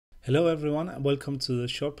Hello everyone and welcome to the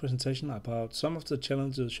short presentation about some of the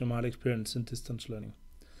challenges you might experience in distance learning.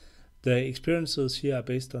 The experiences here are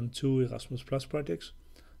based on two Erasmus Plus projects,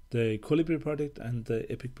 the Colibri project and the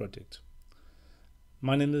EPIC project.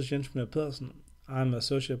 My name is Jens Møller Pedersen. I'm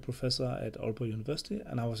associate professor at Aalborg University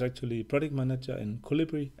and I was actually project manager in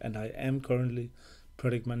Colibri and I am currently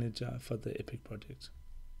project manager for the EPIC project.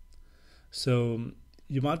 So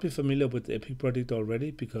you might be familiar with the EPIC project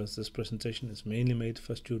already because this presentation is mainly made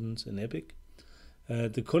for students in EPIC.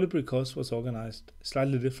 The Colibri course was organized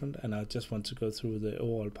slightly different and I just want to go through the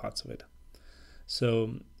overall parts of it.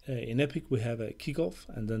 So in EPIC we have a kickoff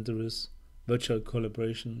and then there is virtual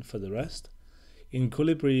collaboration for the rest. In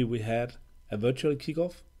Colibri we had a virtual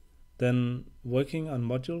kickoff, then working on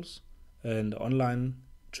modules and online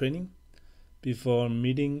training before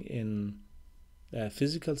meeting in a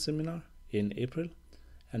physical seminar in April,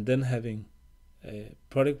 and then having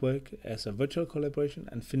product work as a virtual collaboration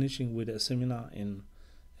and finishing with a seminar in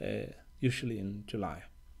usually in July.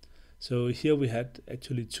 So here we had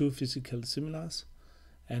actually two physical seminars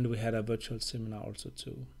and we had a virtual seminar also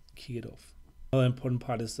to kick it off. Another important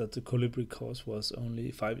part is that the Colibri course was only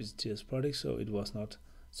 5 ECTS projects, so it was not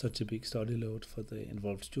such a big study load for the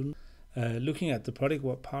involved students. Looking at the product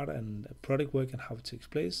work part and product work and how it takes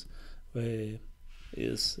place,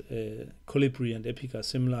 Colibri and EPIC are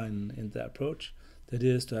similar in their approach. The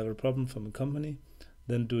idea is to have a problem from a company,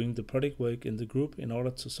 then doing the product work in the group in order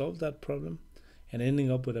to solve that problem, and ending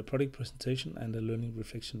up with a product presentation and a learning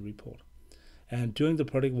reflection report. And during the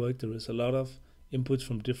product work, there is a lot of inputs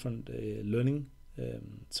from different learning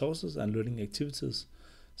sources and learning activities.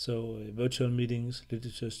 So virtual meetings,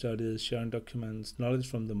 literature studies, sharing documents, knowledge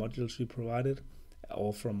from the modules we provided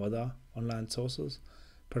or from other online sources,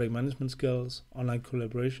 product management skills, online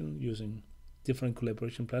collaboration using different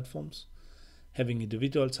collaboration platforms, having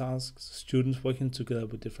individual tasks, students working together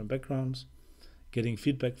with different backgrounds, getting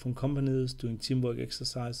feedback from companies, doing teamwork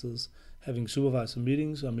exercises, having supervisor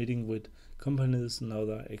meetings or meeting with companies and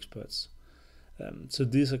other experts. So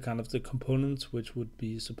these are kind of the components which would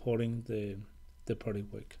be supporting the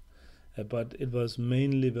product work. But it was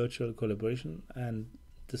mainly virtual collaboration and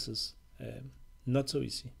this is not so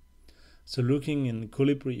easy. So looking in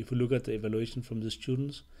Colibri, if we look at the evaluation from the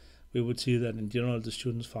students, we would see that in general the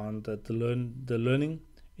students found that the learning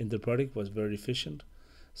in the project was very efficient.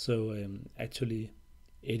 So actually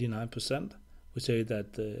 89% would say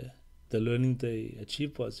that the learning they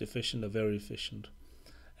achieved was efficient or very efficient.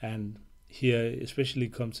 And here especially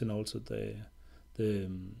comes in also the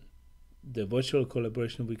virtual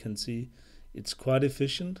collaboration. We can see it's quite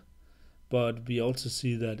efficient, but we also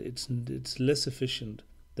see that it's less efficient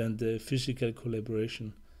than the physical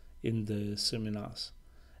collaboration in the seminars,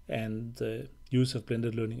 and the use of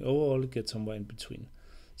blended learning overall gets somewhere in between.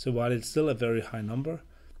 So while it's still a very high number,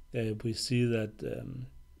 we see that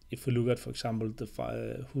if we look at, for example,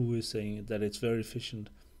 who is saying that it's very efficient,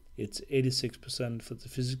 it's 86% for the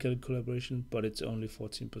physical collaboration, but it's only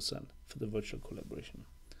 14% for the virtual collaboration.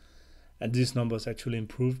 And these numbers actually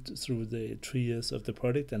improved through the 3 years of the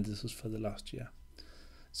project, and this is for the last year.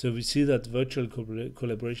 So we see that virtual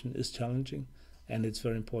collaboration is challenging and it's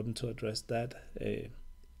very important to address that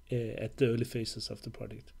at the early phases of the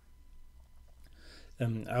project.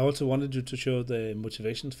 I also wanted you to show the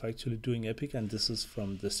motivations for actually doing EPIC, and this is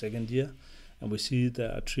from the second year. And we see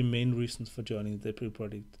there are 3 main reasons for joining the EPIC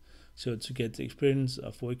project. So to get the experience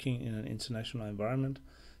of working in an international environment,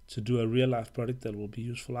 to do a real-life project that will be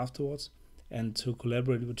useful afterwards, and to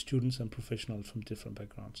collaborate with students and professionals from different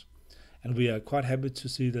backgrounds. And we are quite happy to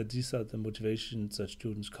see that these are the motivations that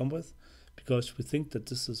students come with, because we think that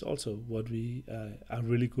this is also what we are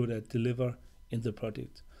really good at deliver in the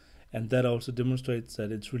project. And that also demonstrates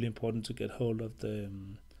that it's really important to get hold of the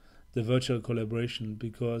virtual collaboration,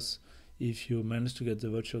 because if you manage to get the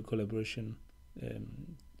virtual collaboration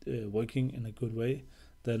working in a good way,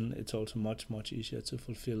 then it's also much easier to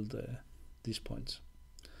fulfill these points.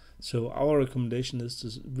 So our recommendation is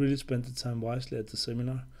to really spend the time wisely at the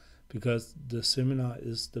seminar, because the seminar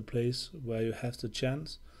is the place where you have the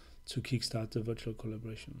chance to kickstart the virtual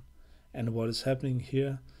collaboration. And what is happening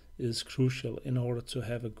here is crucial in order to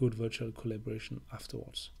have a good virtual collaboration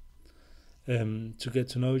afterwards. To get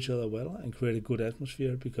to know each other well and create a good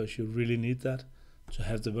atmosphere, because you really need that to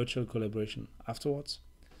have the virtual collaboration afterwards.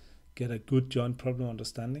 Get a good joint problem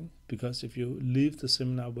understanding, because if you leave the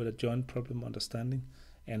seminar with a joint problem understanding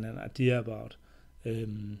and an idea about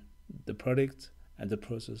the product and the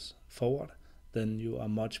process forward, then you are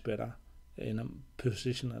much better in a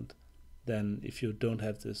position than if you don't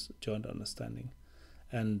have this joint understanding.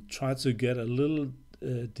 And try to get a little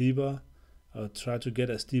deeper try to get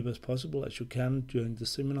as deep as possible as you can during the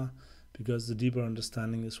seminar, because the deeper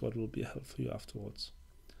understanding is what will be helpful for you afterwards.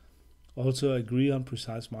 Also agree on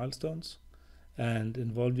precise milestones and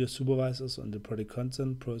involve your supervisors on the project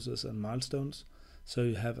content, process and milestones, so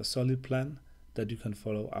you have a solid plan that you can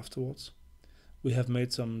follow afterwards. We have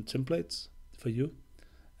made some templates for you.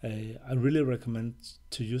 I really recommend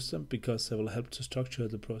to use them because they will help to structure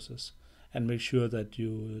the process and make sure that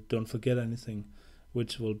you don't forget anything,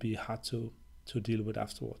 which will be hard to deal with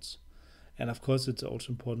afterwards. And of course, it's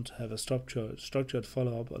also important to have a structured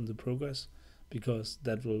follow-up on the progress, because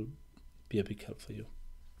that will be a big help for you.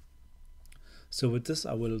 So with this,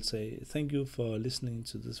 I will say thank you for listening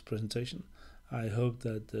to this presentation. I hope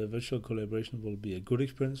that the virtual collaboration will be a good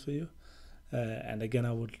experience for you. And again,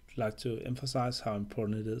 I would like to emphasize how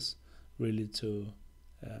important it is really to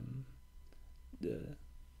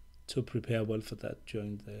prepare well for that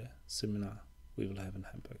during the seminar we will have in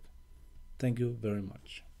Hamburg. Thank you very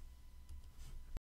much.